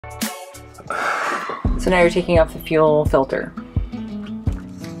So now you're taking off the fuel filter.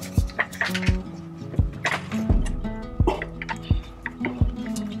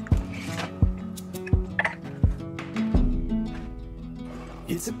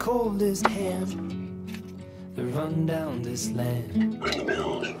 It's the coldest hand that run down this land.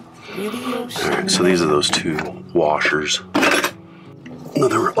 Alright, so these are those two washers.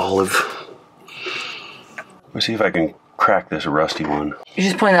 Another olive. Let's see if I can crack this rusty one. You're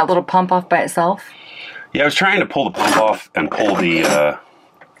just pulling that little pump off by itself? Yeah, I was trying to pull the pump off and pull the,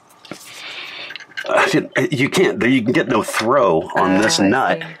 you can't, you can get no throw on this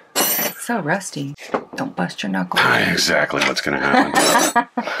nut. It's so rusty. Don't bust your knuckles. Exactly what's going to happen.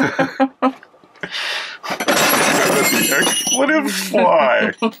 The expletive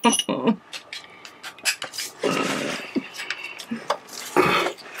fly.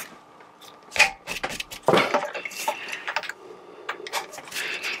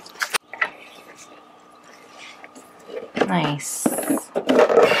 Nice.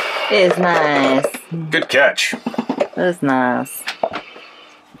 It is nice. Good catch. It is nice.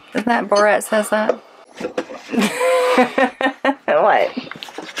 Isn't that Borat says that? What?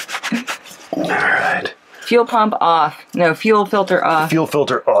 Alright. Fuel pump off. No, fuel filter off. Fuel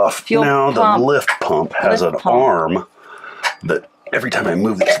filter off. Fuel now pump. The lift pump has an arm that every time I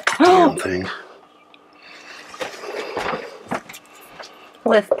move this damn thing.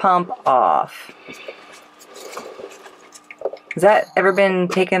 Lift pump off. Has that ever been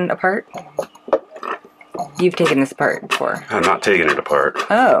taken apart? You've taken this apart before. I'm not taking it apart.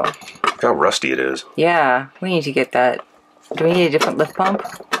 Oh. Look how rusty it is. Yeah, we need to get that. Do we need a different lift pump?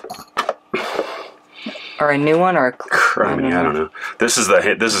 Or a new one, or I don't know. This is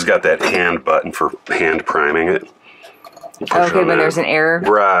this has got that hand button for hand priming it. Okay, when there's an error.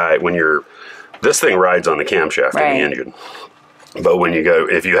 Right, when this thing rides on the camshaft in the engine. But when you go,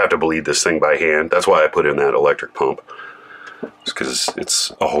 if you have to bleed this thing by hand, that's why I put in that electric pump. It's because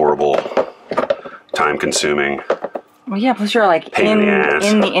it's a horrible, time-consuming. Well, yeah. Plus, you're like in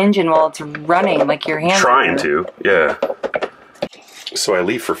the engine while it's running, like your hands. Trying to, yeah. So I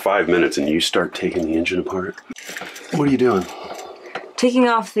leave for 5 minutes, and you start taking the engine apart. What are you doing? Taking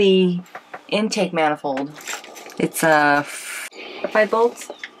off the intake manifold. It's 5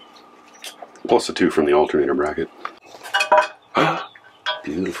 bolts. Plus the 2 from the alternator bracket.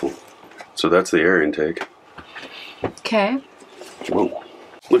 Beautiful. So that's the air intake. Okay. Whoa.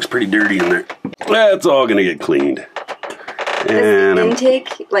 Looks pretty dirty in there. That's all gonna get cleaned. And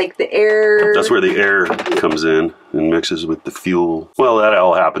intake, like the air. That's where the air comes in and mixes with the fuel. Well, that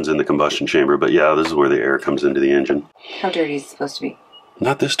all happens in the combustion chamber, but yeah, this is where the air comes into the engine. How dirty is it supposed to be?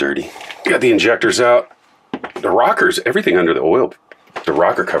 Not this dirty. Got the injectors out. The rockers, everything under the oil. The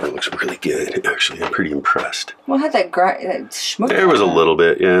rocker cover looks really good, actually. I'm pretty impressed. Well, had that schmuck. There was a little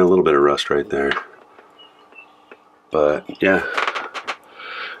bit, yeah, a little bit of rust right there. But, yeah.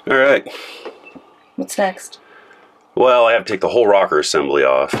 All right. What's next? Well, I have to take the whole rocker assembly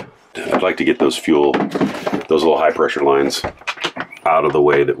off. I'd like to get those those little high pressure lines out of the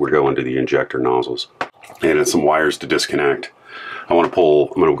way that we're going to the injector nozzles. And it's some wires to disconnect. I'm going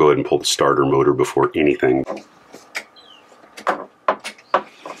to go ahead and pull the starter motor before anything.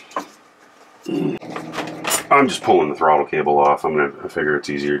 I'm just pulling the throttle cable off. I figure it's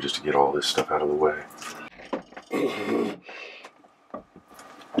easier just to get all this stuff out of the way.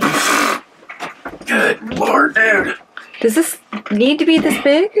 Good Lord, dude. Does this need to be this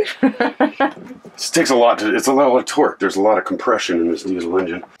big? This takes a lot it's a lot of torque. There's a lot of compression in this diesel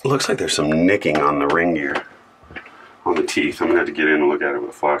engine. It looks like there's some nicking on the ring gear. On the teeth. I'm gonna have to get in and look at it with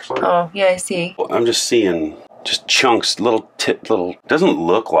a flashlight. Oh, yeah, I see. Well, I'm just seeing just chunks, doesn't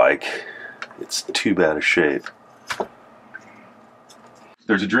look like it's too bad a shape.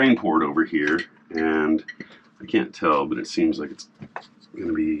 There's a drain port over here, and I can't tell, but it seems like it's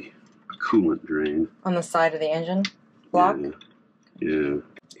gonna be a coolant drain. On the side of the engine block? Yeah,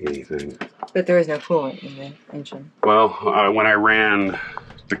 anything. But there is no coolant in the engine. Well, when I ran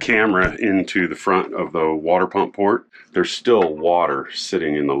the camera into the front of the water pump port, there's still water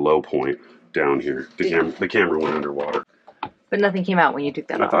sitting in the low point down here. The camera went underwater. But nothing came out when you took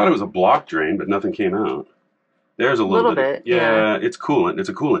that off. I thought it was a block drain, but nothing came out. There's a little bit. Yeah, it's coolant. It's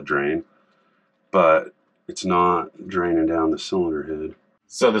a coolant drain, but it's not draining down the cylinder head.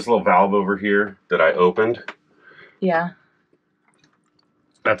 So this little valve over here that I opened. Yeah.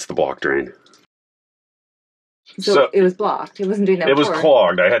 That's the block drain. So it was blocked. It wasn't doing that It was before.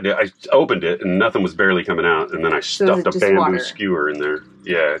 clogged. I opened it and nothing was barely coming out, and then I stuffed a bamboo skewer in there.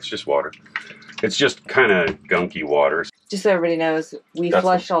 Yeah, it's just water. It's just kind of gunky water. Just so everybody knows, we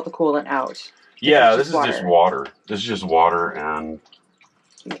flushed all the coolant out. Yeah, this is just water. This is just water and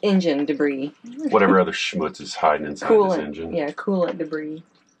engine debris. Whatever other schmutz is hiding inside this engine. Yeah, coolant debris.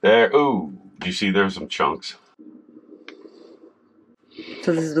 There. Ooh, do you see there's some chunks?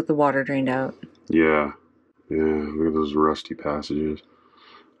 So this is with the water drained out. Yeah. Yeah, look at those rusty passages.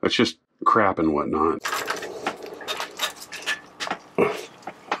 That's just crap and whatnot.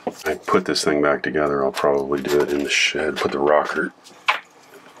 I put this thing back together. I'll probably do it in the shed. Put the rocker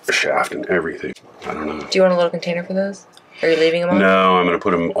shaft and everything. I don't know. Do you want a little container for those? Are you leaving them on? No, I'm going to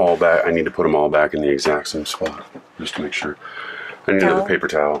put them all back. I need to put them all back in the exact same spot, just to make sure. I need another paper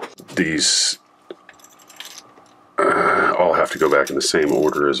towel. These all have to go back in the same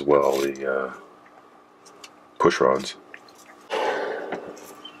order as well. The push rods.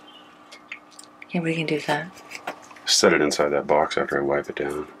 Yeah, what are you going to do with that? Set it inside that box after I wipe it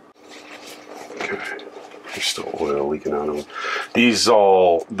down. Okay. There's still oil leaking out of them.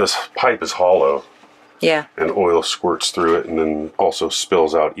 This pipe is hollow. Yeah. And oil squirts through it and then also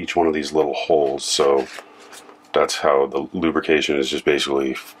spills out each one of these little holes. So that's how the lubrication is just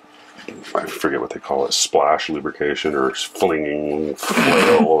basically, I forget what they call it, splash lubrication or flinging,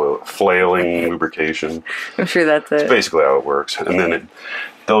 flailing lubrication. I'm sure that's it. That's basically how it works. And then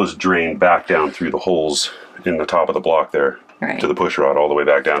those drain back down through the holes in the top of the block there to the push rod all the way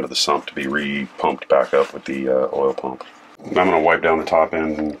back down to the sump to be re-pumped back up with the oil pump. I'm going to wipe down the top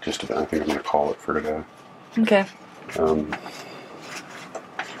end and I think I'm going to call it for today. Okay.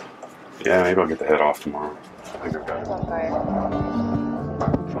 Yeah, maybe I'll get the head off tomorrow. I think I've got it. It's on fire.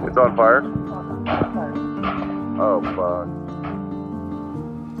 It's on fire? Oh,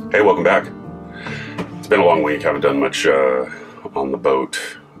 fuck. Hey, welcome back. It's been a long week. I haven't done much on the boat.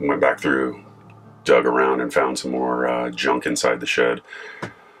 Went back through, dug around, and found some more junk inside the shed.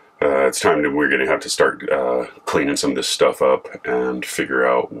 It's time we're going to have to start cleaning some of this stuff up and figure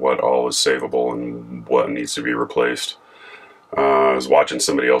out what all is savable and what needs to be replaced. I was watching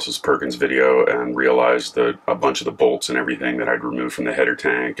somebody else's Perkins video and realized that a bunch of the bolts and everything that I'd removed from the header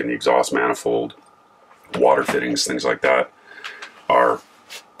tank and the exhaust manifold, water fittings, things like that, are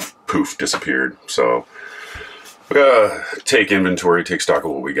poof, disappeared. So we gotta take inventory, take stock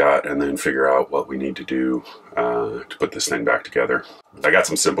of what we got, and then figure out what we need to do to put this thing back together. I got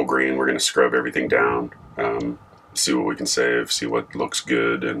some simple green. We're gonna scrub everything down, see what we can save, see what looks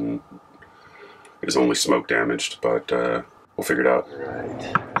good and is only smoke damaged, but we'll figure it out. Right.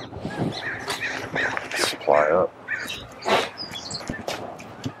 Supply up.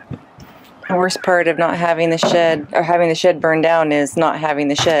 The worst part of not having the shed, or having the shed burned down, is not having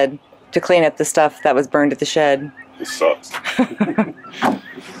the shed to clean up the stuff that was burned at the shed. It sucks.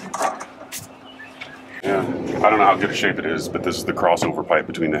 Yeah, I don't know how good a shape it is, but this is the crossover pipe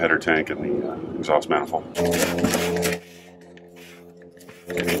between the header tank and the exhaust manifold.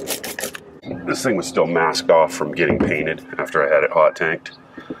 This thing was still masked off from getting painted after I had it hot tanked.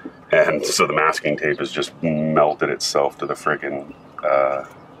 And so the masking tape has just melted itself to the friggin'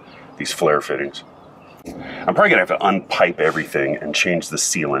 these flare fittings. I'm probably gonna have to unpipe everything and change the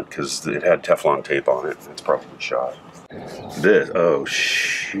sealant because it had Teflon tape on it. It's probably shot. This, oh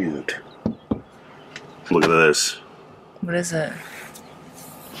shoot. Look at this. What is it?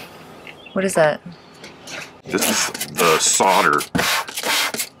 What is that? This is the solder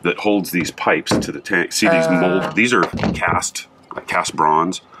that holds these pipes to the tank. See these mold, these are cast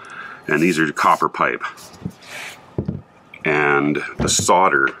bronze, and these are copper pipe. And the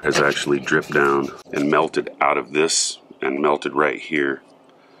solder has actually dripped down and melted out of this and melted right here.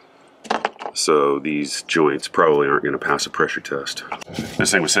 So these joints probably aren't going to pass a pressure test. This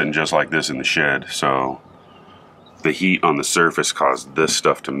thing was sitting just like this in the shed, so the heat on the surface caused this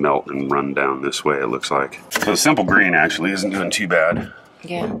stuff to melt and run down this way, it looks like. So the simple green actually isn't doing too bad.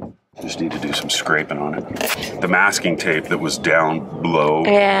 Yeah. Just need to do some scraping on it. The masking tape that was down below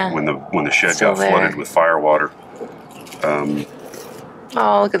when the shed got flooded with fire water.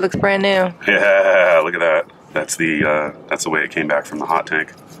 Oh, look, it looks brand new. Yeah, look at that. That's the way it came back from the hot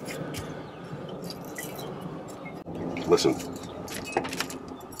tank. Listen.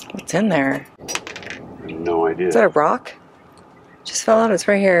 What's in there? No idea. Is that a rock? Just fell out. It's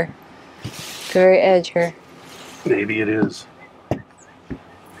right here. The very edge here. Maybe it is.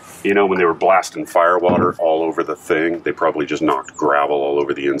 You know, when they were blasting fire water all over the thing, they probably just knocked gravel all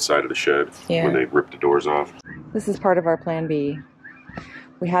over the inside of the shed when they ripped the doors off. This is part of our plan B.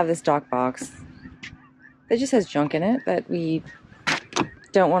 We have this dock box that just has junk in it that we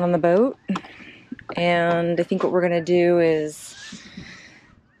don't want on the boat. And I think what we're going to do is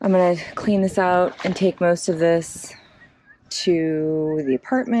I'm going to clean this out and take most of this to the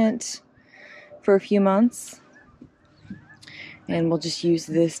apartment for a few months. And we'll just use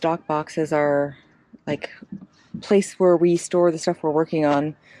this dock box as our, like, place where we store the stuff we're working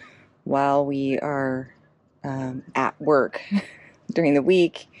on while we are at work during the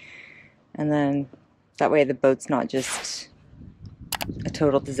week, and then that way the boat's not just a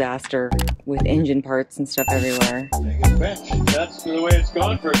total disaster with engine parts and stuff everywhere. Vegas bench. That's the way it's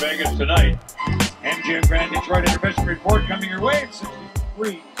gone for Vegas tonight. MGM Grand Detroit Intermission Report coming your way at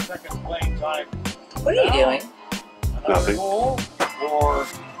 63 seconds playing time. What are you doing? Nothing. Goal for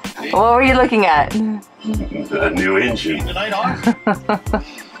What were you looking at? The new engine. tonight off.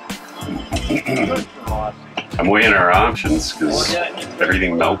 Good for Rossi. I'm weighing our options because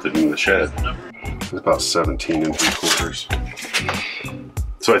everything melted in the shed. It's about 17 3/4.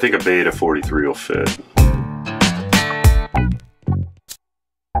 So I think a Beta 43 will fit.